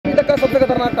का सबसे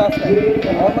खतरनाक टास्क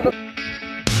है और मतलब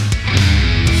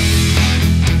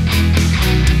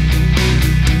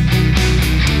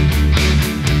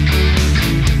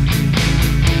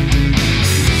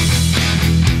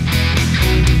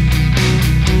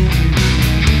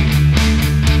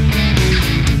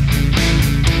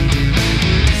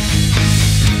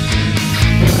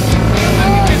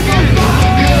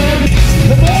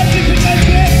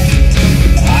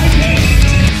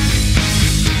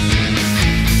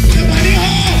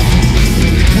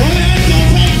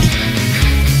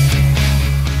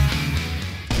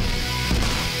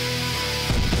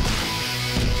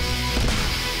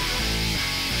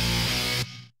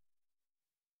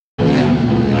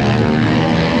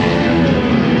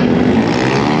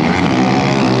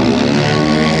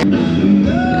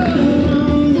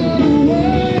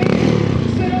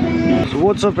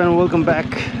what's up and welcome back,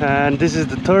 and this is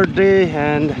the third day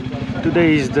and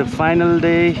today is the final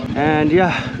day, and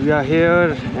yeah, we are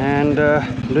here and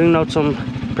doing out some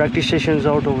practice sessions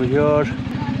out over here.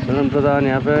 Pradhan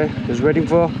is waiting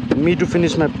for me to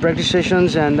finish my practice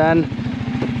sessions and then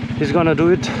he's gonna do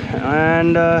it,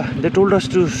 and they told us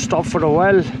to stop for a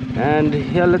while, and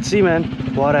yeah, let's see man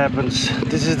what happens.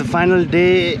 This is the final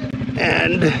day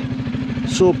and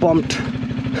so pumped.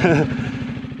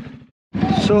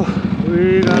 So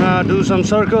we're gonna do some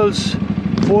circles,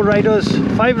 4 riders,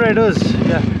 5 riders,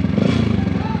 yeah.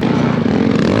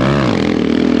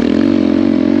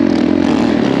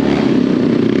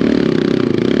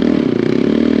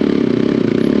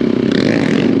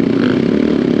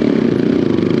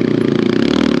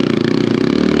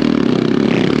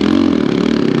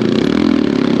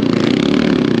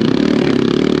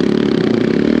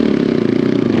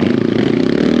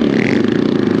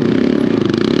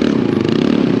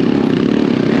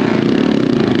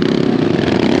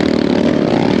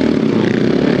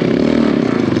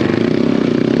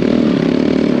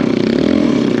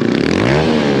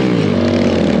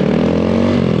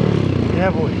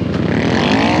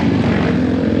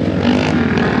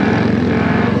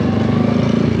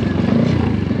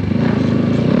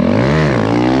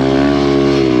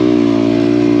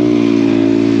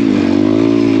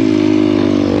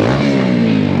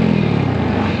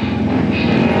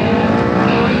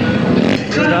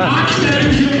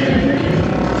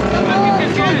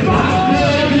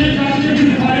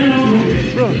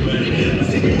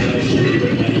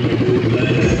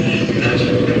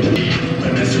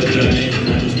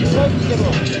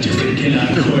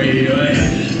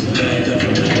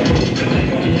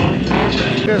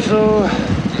 Okay, so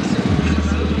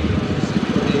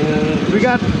we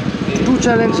got 2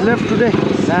 challenges left today,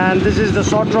 and this is the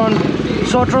short run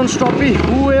stoppie.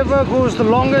 Whoever goes the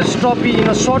longest stoppie in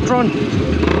a short run,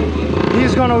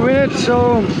 he's gonna win it.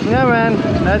 So yeah man,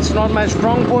 that's not my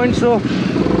strong point, so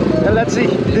yeah, let's see.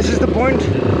 This is the point.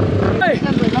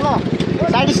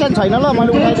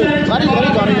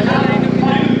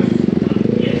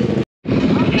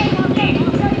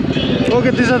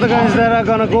 Okay, these are the guys that are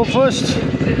gonna go first.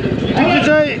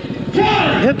 Vijay,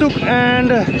 Hetuk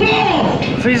and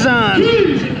Faizan.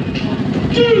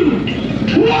 3,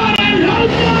 2, 1, and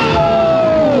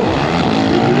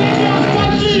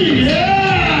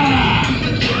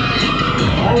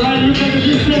alright, you take a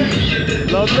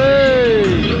distance. Lovely.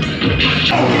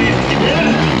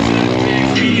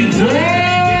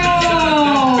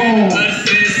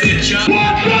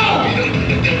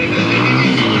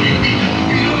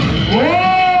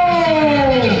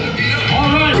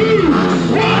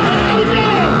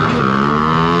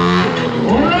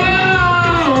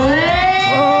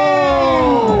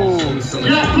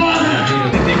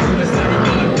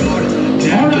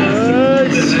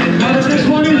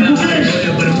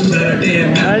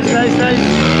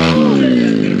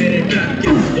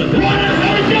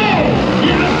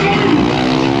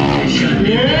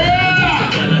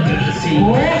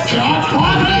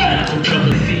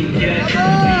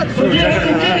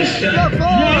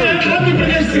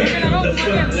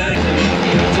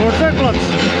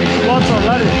 Lots of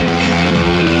ladders.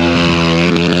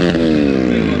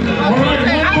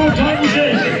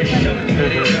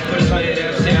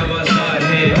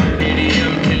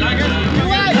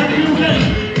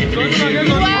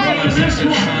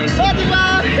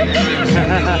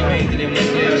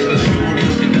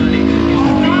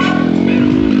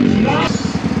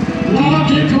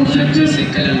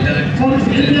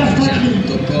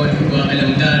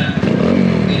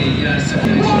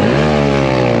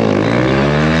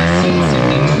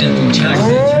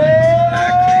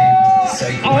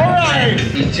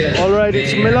 Alright,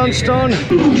 it's Milan Stone.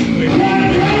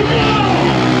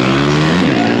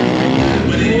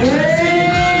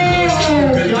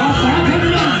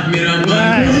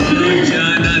 Nice.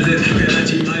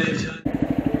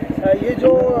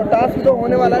 जो task जो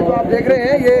होने वाला है, जो आप देख रहे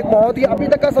हैं, ये एक बहुत ही अभी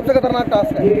तक का सबसे खतरनाक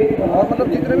टास्क है। और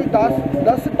मतलब जितने भी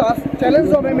 10 टास्क चैलेंज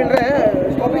जो हमें मिल रहे हैं,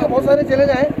 इस टॉपिक के बहुत सारे चैलेंज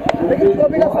आए, लेकिन इस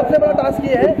टॉपिक का सबसे बड़ा टास्क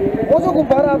ये है, वो जो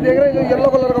गुब्बारा आप देख रहे हैं, जो येलो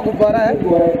कलर का गुब्बारा है,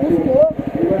 उसको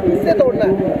इससे तोड़ना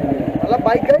है। मतलब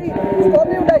बाइक गई,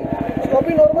 स्टॉपी उठाई,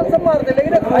 स्टॉपी नॉर्मल सब मारते,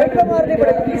 लेकिन एक हाइट पे मारनी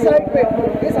पड़ेगी। इस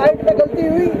हाइट पे गलती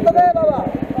हुई तो गए बाबा,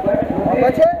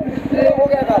 बचे तो हो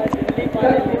गया था।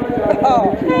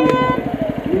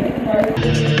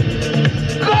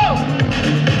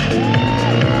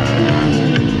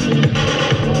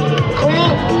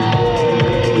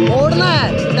 ओढ़ना है,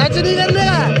 टच नहीं करने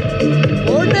का,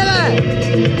 ओढ़ने का है।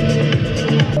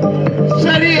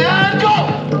 सही है जो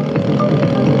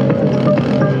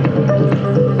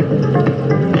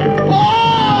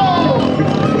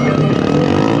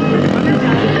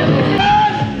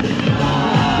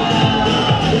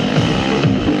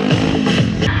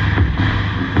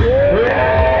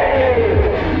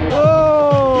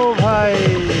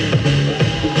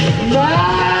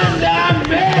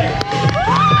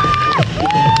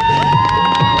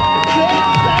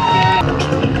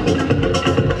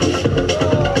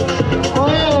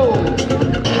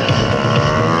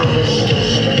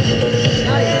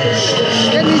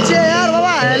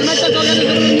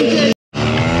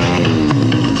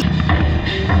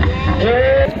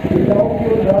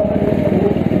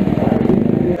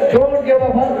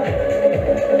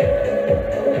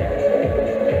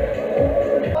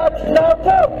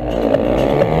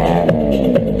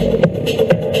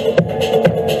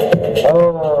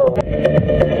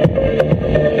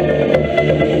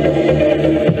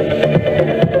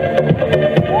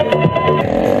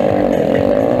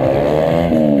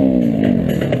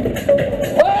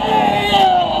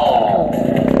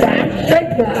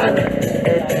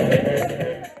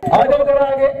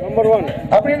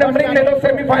अपनी नंबरिंग ले लो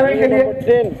सेमीफाइनल के लिए।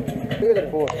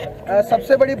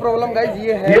 सबसे बड़ी प्रॉब्लम गाइस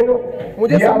ये है,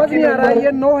 मुझे समझ नहीं आ रहा है,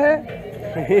 ये 9 है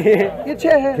ये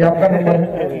 6 है।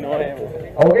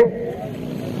 Okay,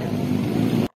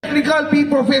 technical, be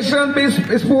professional, B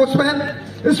sportsman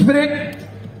spirit.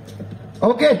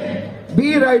 Okay, B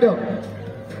rider.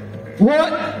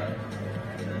 1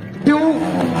 2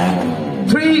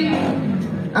 3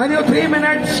 and your 3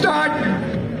 minutes start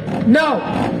now.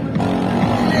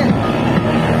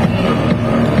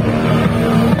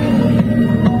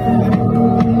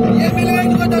 ये मिलेगा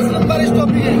इनको 10 नंबर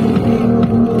स्टॉपिंग है,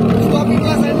 स्टॉपिंग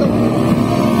का set.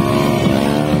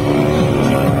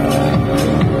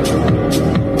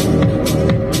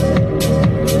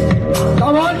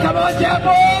 Come on,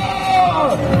 Jabo!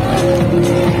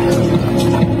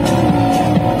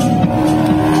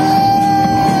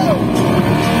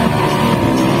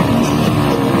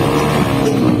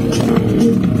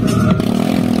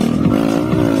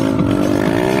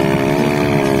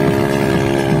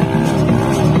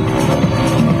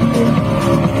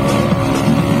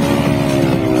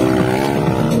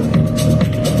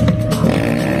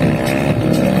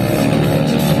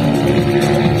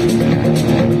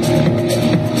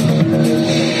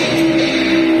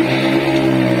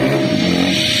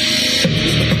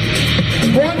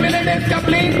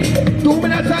 Complete. 2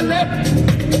 minutes are left.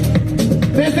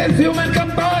 This is human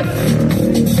compass.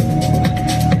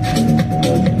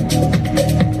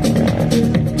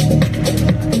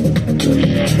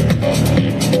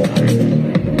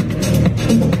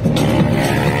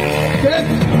 Grip.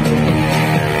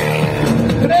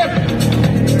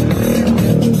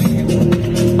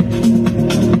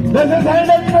 This is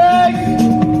hand and brake.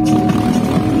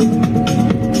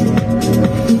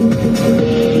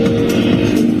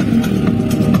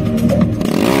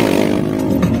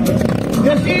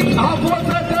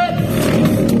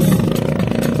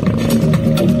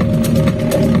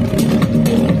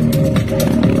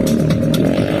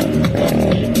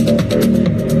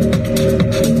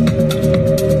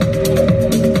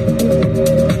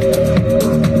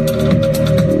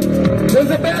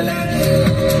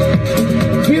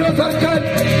 Zero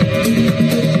circle.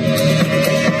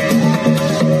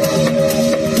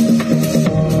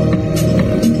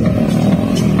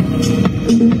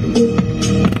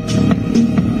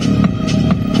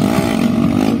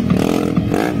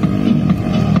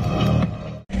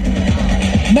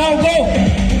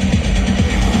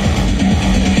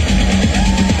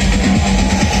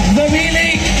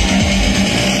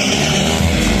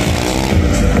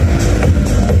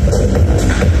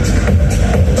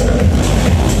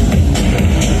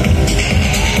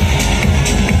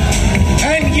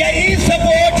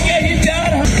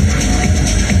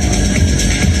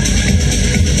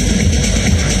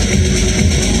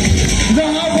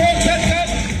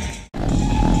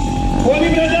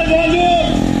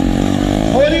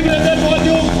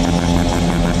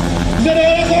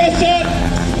 Question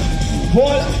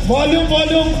volume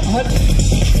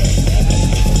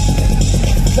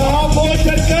जहां ball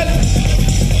चलकर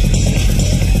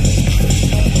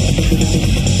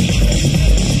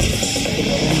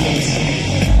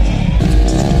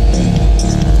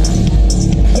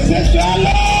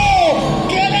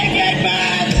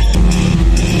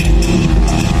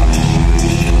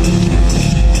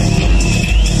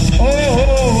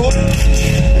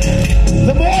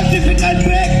the most difficult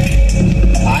trick,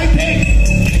 I think.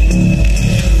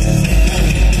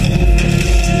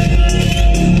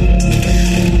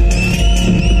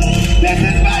 This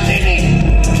is Maldini.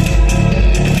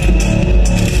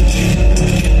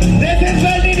 This is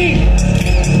Maldini.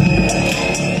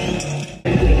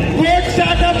 Good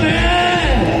startup, man.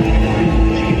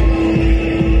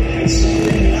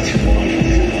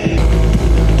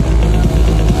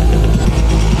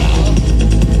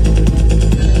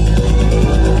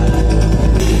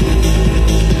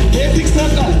 Basic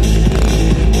circle.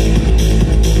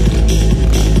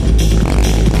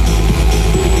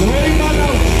 Rolling ball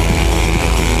out.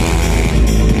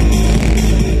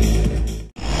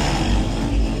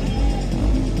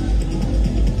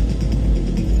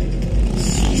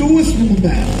 Too smooth,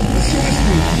 man. So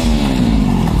smooth.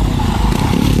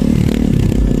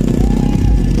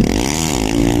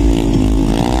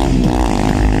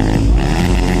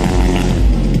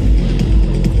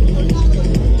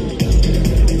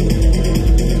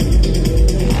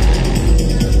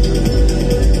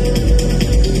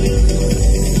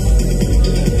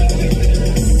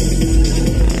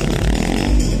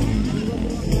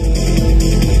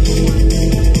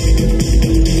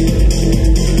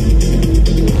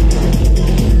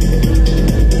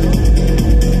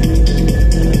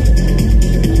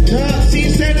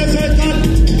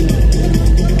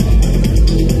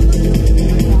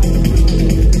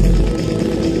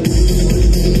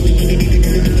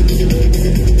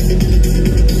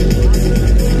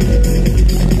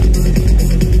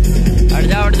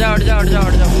 हट जाओ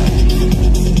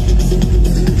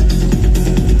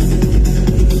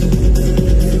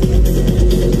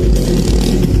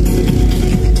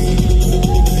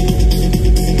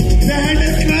The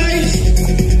handle Christ.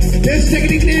 This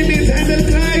technique name is handle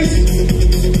Christ.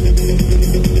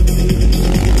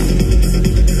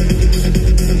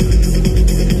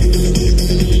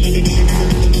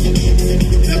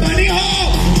 The bunny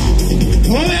hop.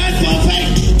 Oh man,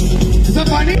 perfect. The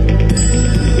bunny.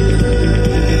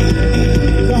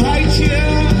 The high chair.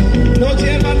 Low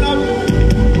chair run out.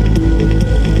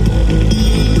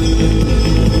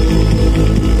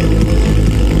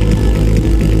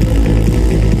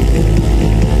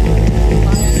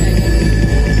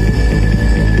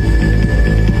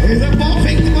 It's a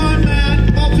perfect one, man.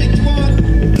 Perfect one.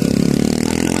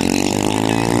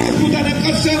 Put on a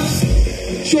customs.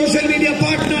 Social media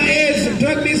partner is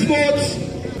Rugby Sports.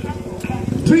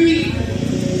 3,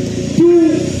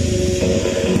 2,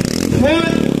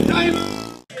 1. Time.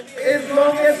 Is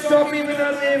longest trophy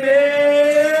winner name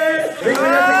is.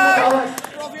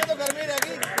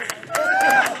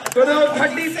 So now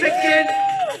 32nd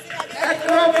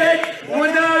acrobat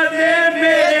winner name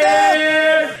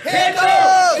is.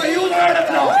 So you heard it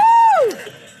now.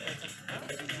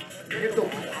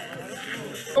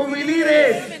 So Millie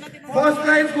race. First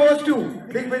prize goes to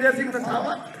Big Vijay Singh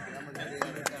Nathawat.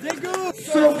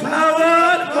 So Flower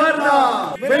Varna.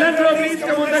 Villain trophies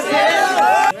come on the game.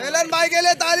 Melon भाई के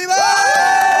लिए ताली बजाओ।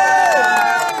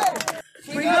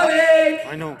 Figure 8.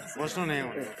 I know what's the name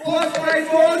First prize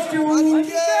goes to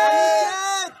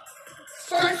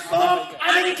Stunt from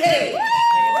Anike.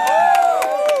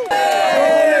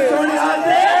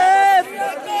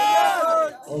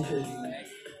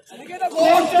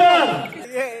 Coaster.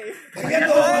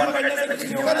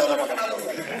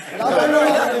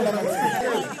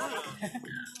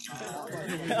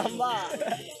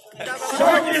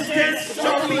 Short distance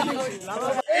jumping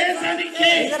is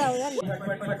Anike.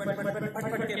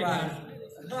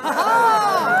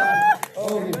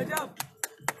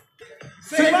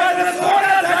 Simba the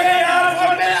Soda Sagera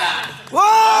Formula.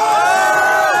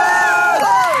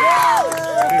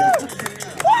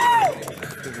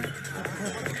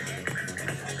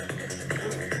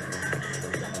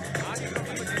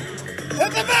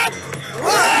 Hit the back!